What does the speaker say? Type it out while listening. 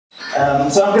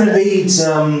So I'm going to read,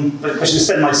 I should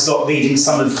spend my slot reading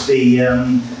some of the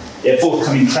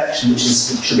forthcoming collection, which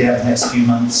should be out in the next few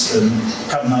months from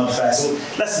Cardinal Fair. So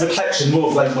less of a collection, more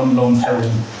of like one long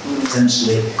poem,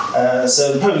 essentially.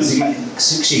 So the poem,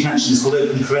 as she mentioned, is called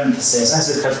Open Parenthesis. It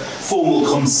has a kind of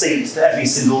formal conceit that every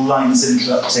single line is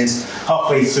interrupted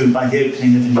halfway through by the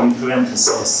opening of a new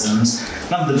parenthesis, and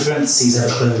none of the parentheses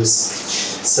ever close.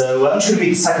 So I'm just going to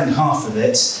read the second half of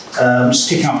it, just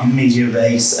picking up in media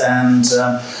res, and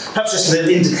perhaps just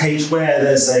to indicate where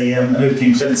there's an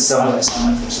opening parenthesis. So I like some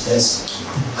effort to this.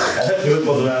 I hope you won't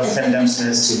bother our pen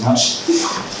downstairs too much.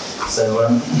 So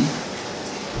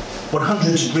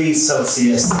 100 degrees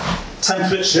Celsius.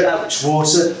 Temperature at which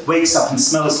water wakes up and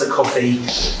smells the coffee.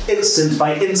 Instant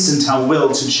by instant our will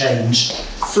to change.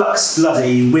 Flux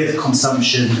bloody with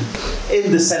consumption.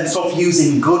 In the sense of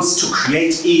using goods to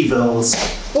create evils.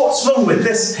 What's wrong with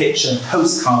this picture?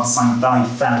 Postcard signed by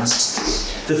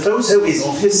Faust. The photo is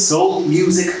of his sole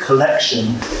music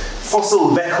collection.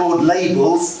 Fossil record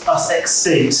labels us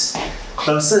extinct.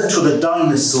 Closer to the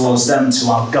dinosaurs than to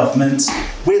our government.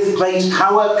 With great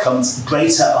power comes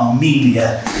Greater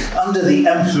Armenia. Under the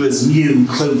Emperor's new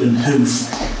cloven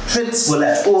hoof. Prints were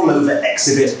left all over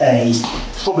Exhibit A.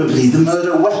 Probably the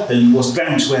murder weapon was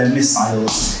ground-to-air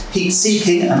missiles.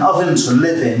 Heat-seeking, an oven to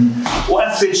live in, or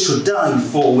a fridge to die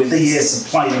for with a year's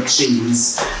supply of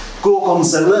cheese.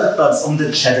 Gorgonzola buds on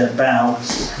the cheddar bough.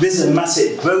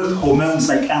 Rhizomatic growth hormones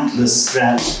make antlers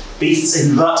sprout. Beasts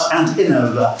in rut and in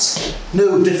a rut.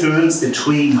 No difference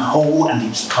between whole and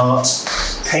each part.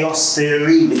 Chaos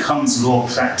theory becomes law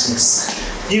practice.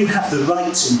 You have the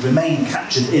right to remain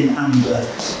captured in amber.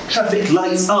 Traffic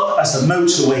lights up as the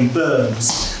motorway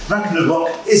burns.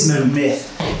 Ragnarok is no myth,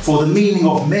 for the meaning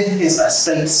of myth is a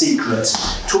state secret,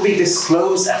 to be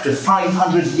disclosed after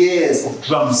 500 years of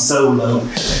drum solo,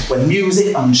 when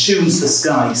music untunes the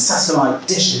sky, satellite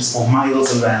dishes for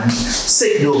miles around,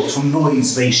 signal to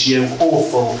noise ratio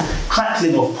awful,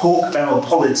 crackling of pork barrel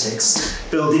politics,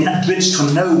 building a bridge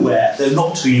to nowhere, though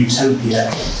not to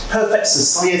utopia. Perfect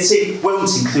society won't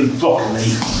include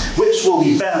broccoli, which will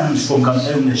be banned from gun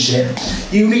ownership.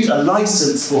 You need a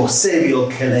license for serial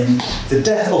killing, the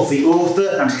death of the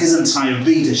author and his entire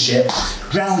readership,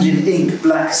 drowned in ink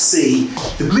black sea.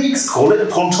 The Greeks call it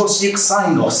Pontos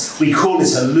Euxainos, we call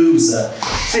it a loser.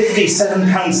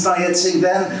 £57 dieting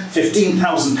then,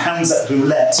 £15,000 at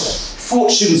roulette.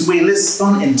 Fortune's wheel is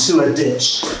spun into a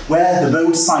ditch, where the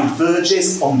roadside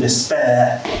verges on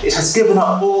despair. It has given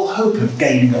up all hope of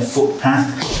gaining a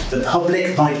footpath. The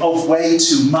public bite off way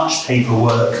too much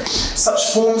paperwork.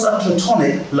 Such forms are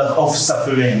platonic love of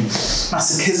suffering.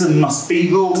 Masochism must be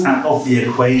ruled out of the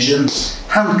equation.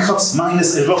 Handcuffs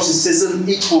minus eroticism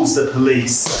equals the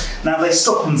police. Now they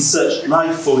stop and search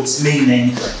life for its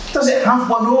meaning. Does it have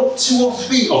one or two or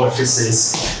three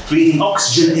orifices? Breathing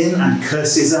oxygen in and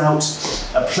curses out.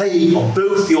 A plague of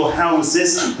both your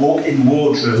houses walk in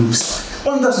wardrobes.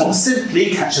 One does not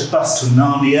simply catch a bus to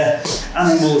Narnia.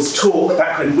 Animals talk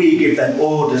back when we give them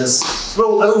orders.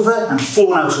 Roll over and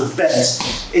fall out of bed.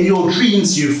 In your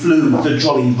dreams you flew the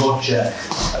Jolly Roger.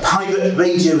 A pirate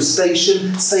radio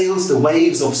station sails the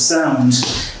waves of sound.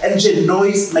 Engine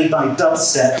noise made by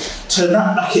dubstep. Turn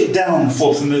that bucket down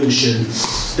for promotion.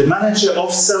 The manager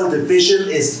of cell division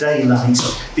is daylight.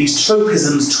 These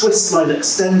tropisms twist while it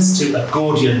extends to a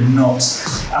Gordian knot.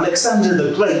 Alexander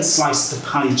the Great sliced the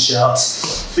pie chart.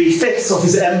 3/5 of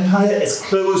his empire is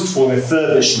closed for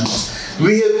refurbishment.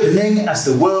 Reopening as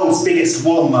the world's biggest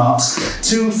Walmart.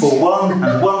 2 for 1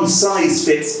 and one size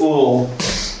fits all.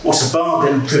 What a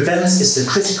bargain prevents is the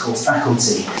critical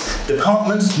faculty.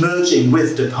 Department merging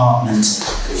with department.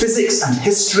 Physics and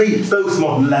history, both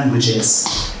modern languages.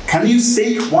 Can you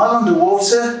speak while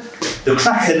underwater? The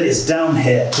Kraken is down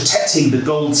here, protecting the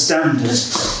gold standard,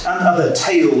 and other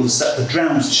tales that the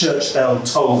drowned church bell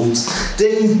told.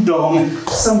 Ding dong,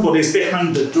 somebody's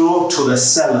behind the door to the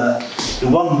cellar, the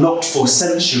one locked for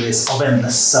centuries of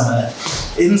endless summer.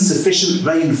 Insufficient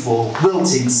rainfall,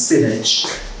 wilting spinach,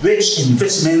 rich in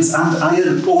vitamins and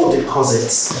iron ore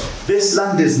deposits. This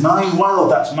land is mine while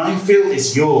that minefield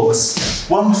is yours.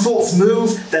 One false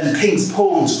move, then King's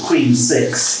Pawn to Queen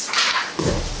 6.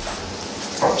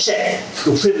 Check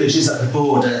your privileges at the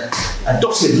border. A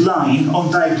dotted line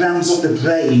on diagrams of the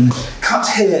brain, cut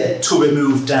here to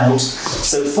remove doubt,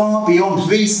 so far beyond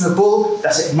reasonable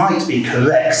that it might be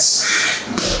correct.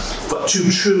 For but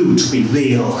too true to be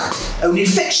real. Only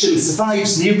fiction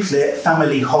survives nuclear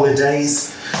family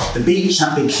holidays. The beach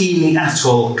at Bikini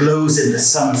Atoll glows in the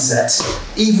sunset.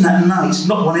 Even at night,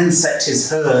 not one insect is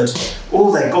heard.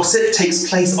 All their gossip takes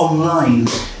place online.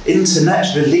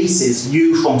 Internet releases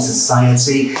you from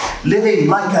society, living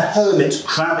like a hermit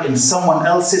crab in someone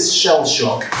else's shell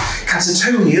shock.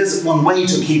 Catatonia's one way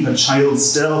to keep a child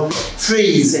still.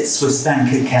 Freeze its Swiss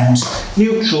bank account.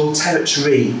 Neutral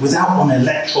territory without one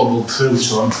electron or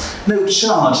proton. No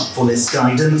charge for this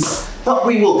guidance. But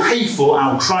we will pay for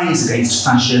our crimes against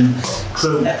fashion,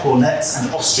 chrome epaulettes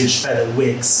and ostrich feather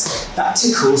wigs. That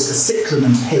tickles the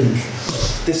cyclamen pink.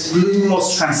 This bloom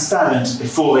was transparent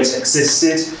before it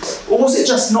existed, or was it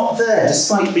just not there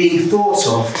despite being thought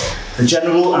of? The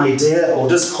general idea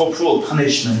orders corporal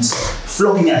punishment,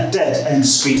 flogging a dead-end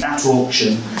street at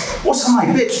auction. What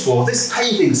I bid for, this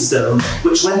paving stone,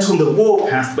 which went on the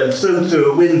warpath when thrown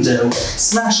through a window,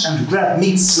 smash and grab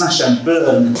meets slash and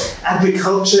burn.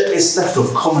 Agriculture is theft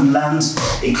of common land,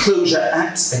 enclosure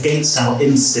acts against our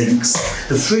instincts,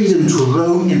 the freedom to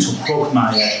roam into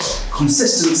quagmire,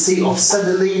 consistency of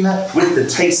semolina with the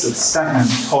taste of stagnant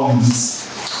ponds.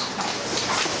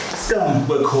 Scum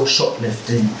were caught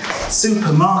shoplifting,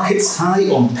 supermarkets high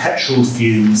on petrol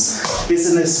fumes,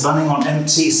 business running on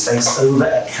empty space over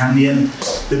a canyon.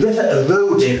 The river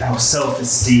eroded our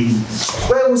self-esteem.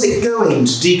 Where was it going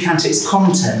to decant its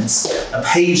contents? A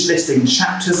page listing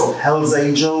chapters of Hell's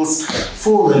Angels,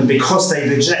 fallen because they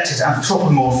rejected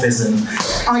anthropomorphism.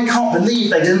 I can't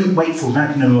believe they didn't wait for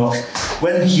Ragnarok.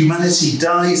 When humanity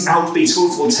dies,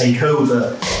 outbeetles will take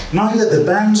over. Neither the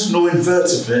band nor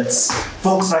invertebrates.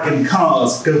 Volkswagen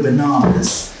cars go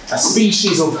bananas. A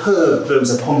species of herb grows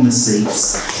upon the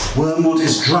seats. Wormwood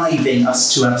is driving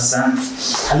us to absinthe.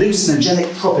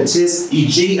 Hallucinogenic properties,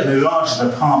 e.g. a mirage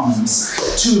of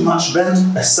apartments. Too much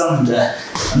rent asunder.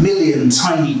 A million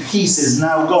tiny pieces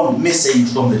now gone missing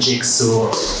from the jigsaw.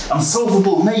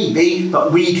 Unsolvable maybe,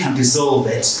 but we can dissolve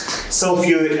it.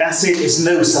 Sulfuric acid is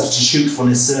no substitute for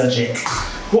lysergic.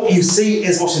 What you see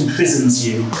is what imprisons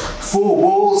you. 4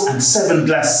 walls and 7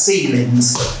 glass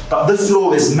ceilings, but the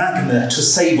floor is magma to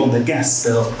save on the gas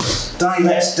bill.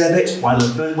 Direct debit while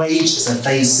the wage is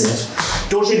evasive.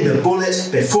 Dodging the bullet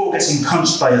before getting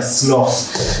punched by a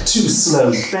sloth. Too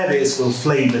slow, berries will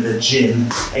flavour the gin.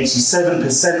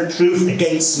 87% proof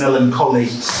against melancholy.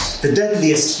 The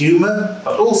deadliest humour,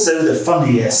 but also the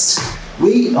funniest.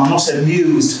 We are not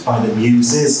amused by the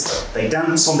muses. They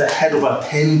dance on the head of a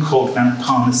pin called Mount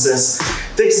Parnassus.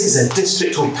 This is a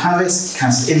district of Paris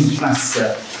cast in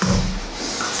plaster.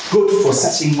 Good for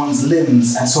setting one's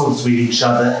limbs at odds with each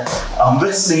other. Arm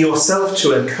wrestling yourself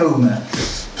to a coma.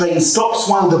 Plane stops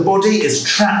while the body is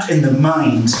trapped in the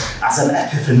mind as an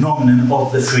epiphenomenon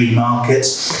of the free market.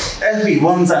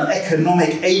 Everyone's an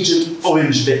economic agent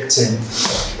orange victim.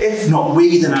 If not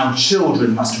we, then our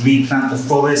children must replant the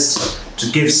forest. To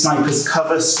give snipers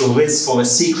cover, stories for a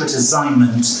secret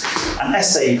assignment. An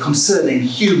essay concerning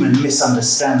human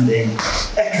misunderstanding.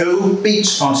 Echo,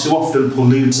 beach far too often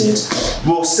polluted.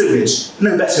 Raw sewage,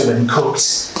 no better when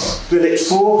cooked. Grill it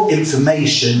for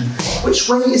information. Which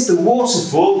way is the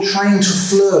waterfall trying to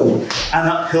flow? An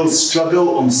uphill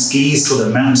struggle on skis to the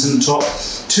mountaintop.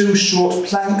 2 short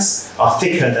planks are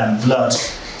thicker than blood.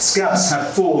 Scabs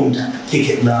have formed at the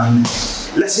picket line.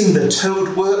 Letting the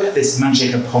toad work this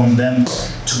magic upon them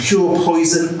to cure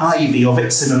poison ivy of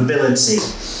its immobility.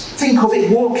 Think of it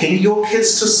walking your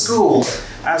kids to school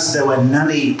as though a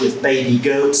nanny with baby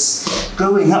goats.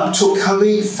 Growing up to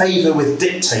curry favour with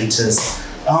dictators.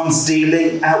 Arms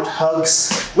dealing, out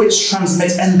hugs, which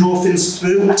transmit endorphins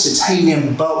through a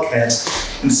titanium bulkhead.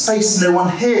 In space no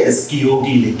one hears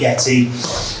Georgi Ligeti.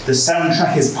 The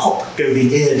soundtrack is pop go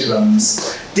the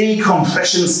eardrums.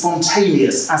 Decompression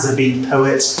spontaneous as a beat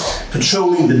poet,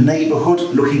 patrolling the neighbourhood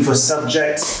looking for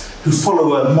subjects who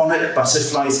follow a monarch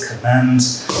butterfly's command.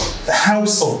 The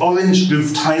house of orange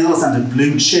roof tiles and a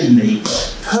blue chimney.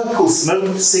 Purple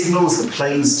smoke signals the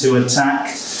planes to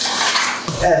attack.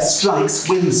 Air strikes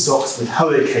windsocks with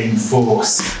hurricane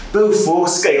force. Beaufort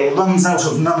scale runs out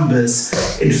of numbers.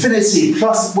 Infinity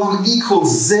plus 1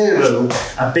 equals 0.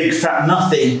 A big fat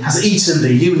nothing has eaten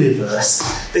the universe.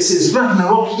 This is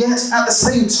Ragnarok, yet at the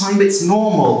same time it's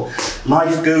normal.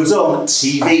 Life goes on,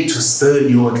 TV to spurn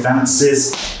your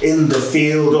advances in the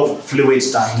field of fluid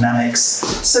dynamics.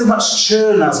 So much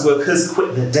churn as workers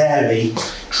quit the dairy,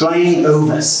 crying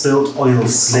over spilt oil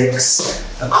slicks.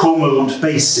 A cormorant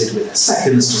basted with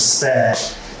seconds to spare.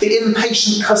 The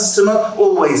impatient customer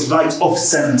always right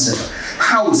off-centre.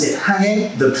 How's it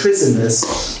hanging? The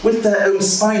prisoners, with their own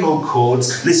spinal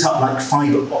cords lit up like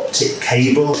fibre optic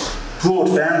cable.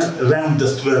 broadband around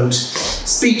the throat.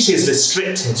 Speech is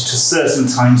restricted to certain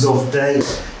times of day.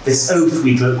 This oath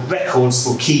we broke records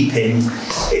for keeping.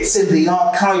 It's in the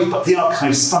archive, but the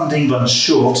archive's funding runs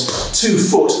short. 2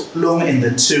 foot long in the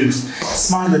tooth.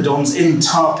 Smilodons in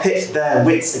tar pit their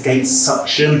wits against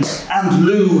suction and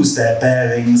lose their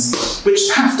bearings.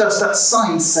 Which path does that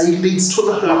sign say leads to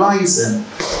the horizon?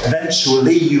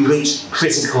 Eventually you reach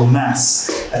critical mass.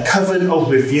 A coven of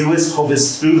reviewers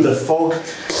hovers through the fog,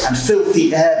 and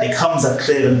filthy air becomes a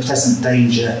clear and pleasant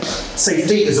danger.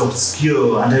 Safety is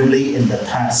obscure and only in the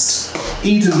past.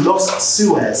 Eden lost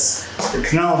Suez, the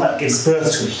canal that gives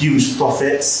birth to huge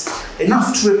profits,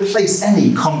 enough to replace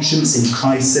any conscience in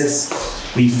crisis.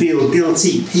 We feel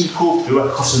guilty people through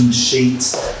a cotton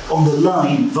sheet. On the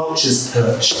line, vultures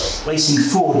perch, waiting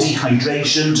for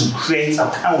dehydration to create a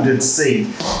powdered sea,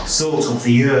 salt of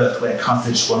the earth where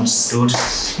Carthage once stood.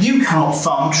 You cannot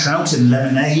farm trout in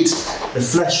lemonade. The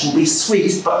flesh will be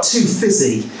sweet, but too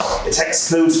fizzy. It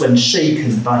explodes when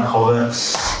shaken by horror.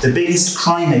 The biggest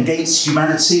crime against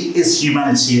humanity is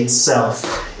humanity itself,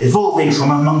 evolving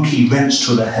from a monkey wrench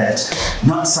to the head.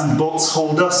 Nuts and bolts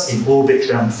hold us in orbit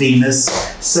round Venus.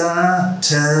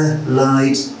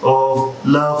 Satellite of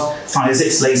love fires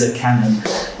its laser cannon,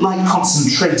 light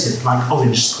concentrated like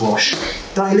orange squash.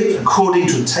 Dilate according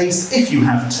to taste if you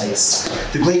have taste.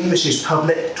 The great British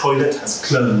public toilet has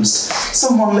closed.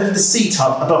 Someone left the seat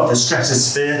up above the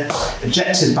stratosphere,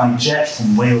 ejected by jet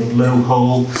from whale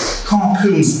blowhole.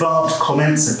 Harpoon's barbed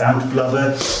comments about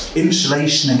blubber.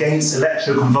 Insulation against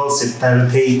electroconvulsive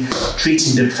therapy,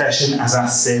 treating depression as a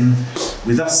sin.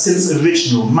 With us since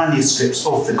original manuscripts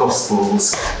of the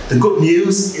Gospels. The good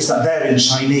news is that they're in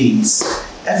Chinese.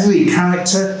 Every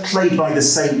character played by the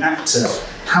same actor.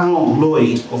 Harold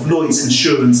Lloyd of Lloyd's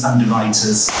Insurance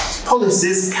Underwriters.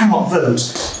 Policies cannot vote,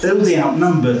 though they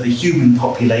outnumber the human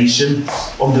population.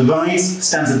 On the rise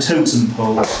stands a totem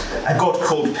pole. A god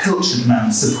called Pilchard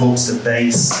Man supports the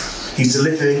base. He's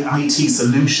delivering IT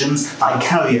solutions like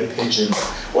carrier pigeon.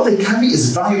 What they carry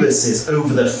is viruses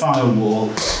over the firewall.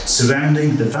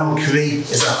 Surrounding the Valkyrie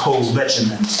is a whole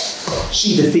regiment.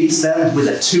 She defeats them with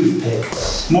a toothpick.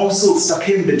 Morsels stuck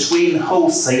in between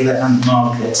wholesaler and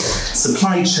market.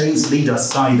 Supply chains lead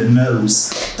us by the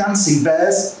nose. Dancing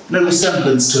bears, no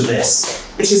resemblance to this.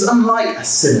 It is unlike a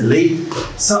simile,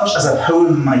 such as a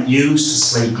poem might use to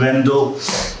slay Grendel,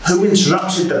 who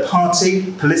interrupted the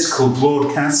party political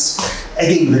broadcast,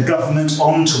 egging the government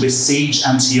on to besiege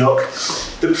Antioch.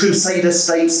 The crusader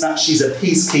states that she's a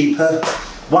peacekeeper,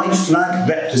 white flag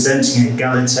representing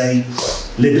equality.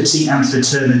 Liberty and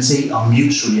fraternity are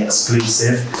mutually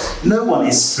exclusive. No one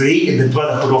is free in the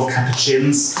brotherhood of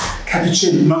Capuchins.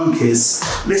 Capuchin monkeys,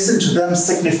 listen to them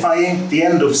signifying the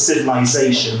end of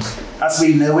civilization. As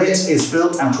we know it is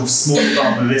built out of small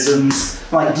barbarisms,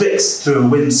 like bricks through a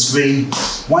windscreen.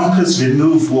 Wipers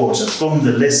remove water from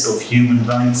the list of human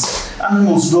rights.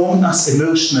 Animals wrong us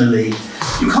emotionally.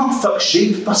 You can't fuck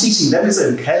sheep, but eating them is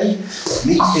okay.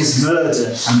 Meat is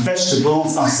murder, and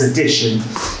vegetables are sedition.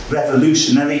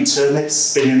 Revolutionary turnips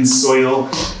spin in soil,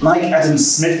 like Adam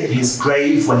Smith in his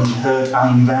grave when he heard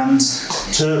Ayn Rand.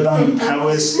 Turbine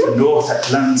powers the North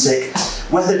Atlantic.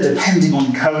 Weather depending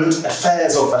on current,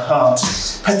 affairs of the heart.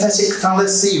 Pathetic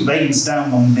fallacy rains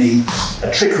down on me.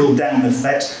 A trickle-down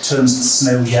effect turns the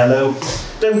snow yellow.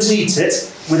 Don't eat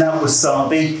it without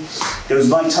wasabi. Goes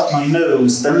right up my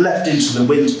nose, then left into the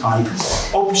windpipe.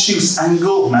 Obtuse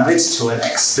angle married to an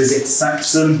exquisite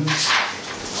Saxon.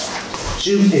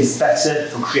 June is better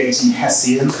for creating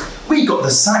Hessian. We got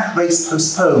the sack race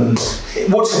postponed. It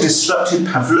would have disrupted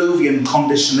Pavlovian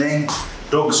conditioning.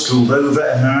 Dogs drooled over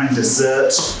a meringue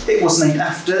dessert. It was named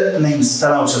after, names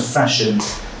fell out of fashion.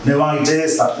 No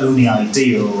ideas, but only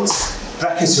ideals.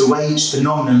 Bracket a wage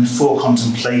phenomenon for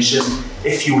contemplation.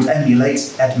 If you would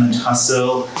emulate Edmund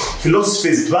Husserl,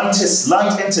 philosophy's brightest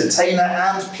light entertainer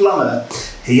and plumber,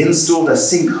 he installed a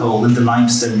sinkhole in the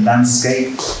limestone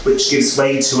landscape, which gives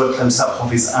way to a close-up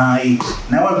of his eye.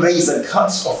 Now a razor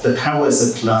cuts off the power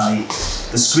supply.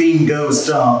 The screen goes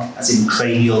dark, as in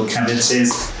cranial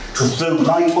cavities. To throw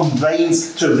light on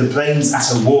brains, throw the brains at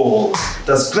a wall.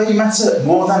 Does grey matter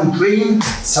more than green?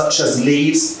 Such as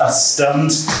leaves are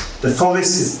stunned. The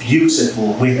forest is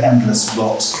beautiful with endless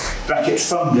rot. Bracket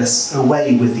fungus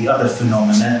away with the other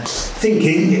phenomena,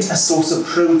 thinking it a source of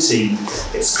protein.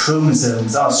 Its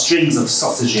chromosomes are strings of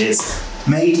sausages.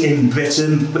 Made in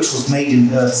Britain, which was made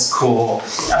in Earth's core.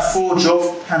 A forge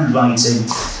of handwriting.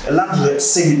 Elaborate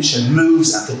signature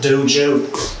moves at the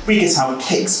dojo. We get our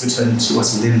kicks returned to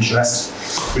us with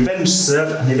interest. Revenge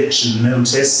served an eviction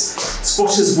notice.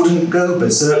 Squatters wouldn't go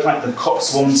berserk like the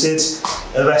cops wanted.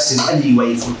 arrested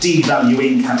anyway for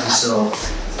devaluing capital.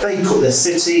 They put the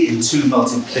city into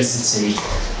multiplicity.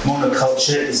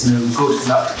 Monoculture is no good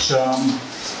luck charm.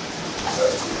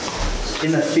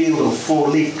 In a field of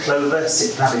four-leaf clover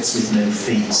sit rabbits with no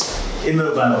feet.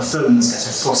 Immobile phones get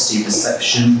a frosty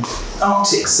reception.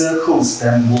 Arctic circles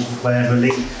then walk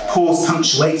warily. Pause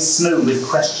punctuates snow with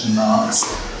question marks.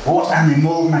 What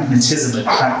animal magnetism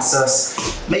attracts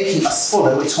us, making us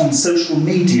follow it on social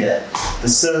media? The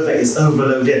server is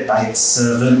overloaded by its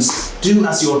servants. Do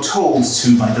as you're told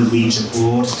to by the Ouija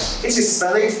board. It is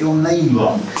spelling your name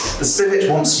wrong. The spirit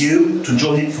wants you to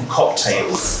join it for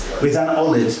cocktails, with an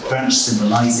olive branch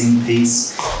symbolising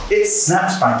peace. It's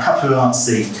snapped by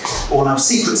paparazzi. All our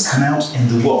secrets come out in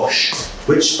the wash,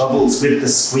 which bubbles with the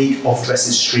squeak of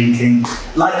dresses shrinking,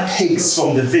 like pigs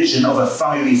from the vision of a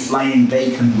fiery flying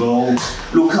bacon roll.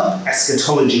 Look up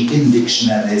eschatology in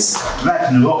dictionaries.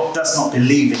 Ragnarok does not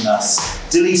believe in us,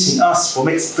 deleting us from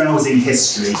its browsing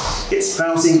history. Its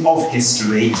browsing of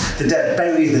history. The dead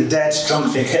bury the dead,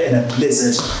 drunk vicar in a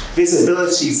blizzard.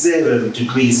 Visibility 0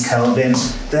 degrees Kelvin.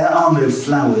 There are no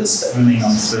flowers that remain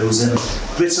unfrozen.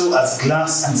 Brittle as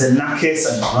glass and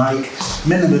Xenakis and like.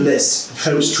 Minimalist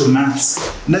approach to maths.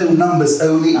 No numbers,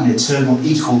 only an eternal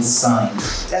equals sign.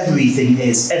 Everything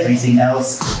is everything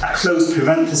else. A closed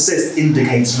parenthesis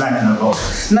indicates Ragnarok.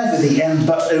 Never the end,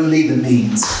 but only the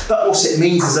means. But what it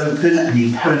means is open a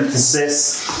new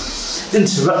parenthesis.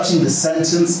 Interrupting the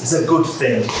sentence is a good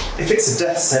thing. If it's a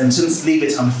death sentence, leave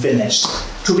it unfinished.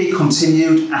 To be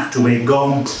continued after we're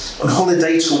gone, on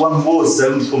holiday to one war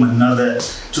zone from another,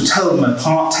 to tell them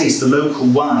apart, taste the local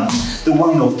wine, the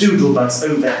wine of doodlebugs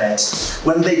overhead.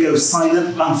 When they go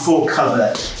silent, run for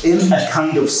cover, in a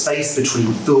kind of space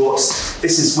between thoughts.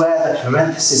 This is where the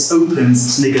parenthesis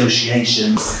opens to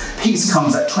negotiations. Peace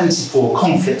comes at 24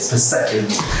 conflicts per second.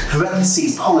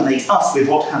 Parentheses pollinate us with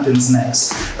what happens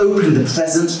next. Open the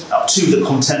present up to the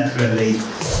contemporary.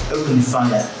 Open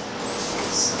fire.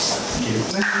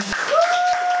 Thank you.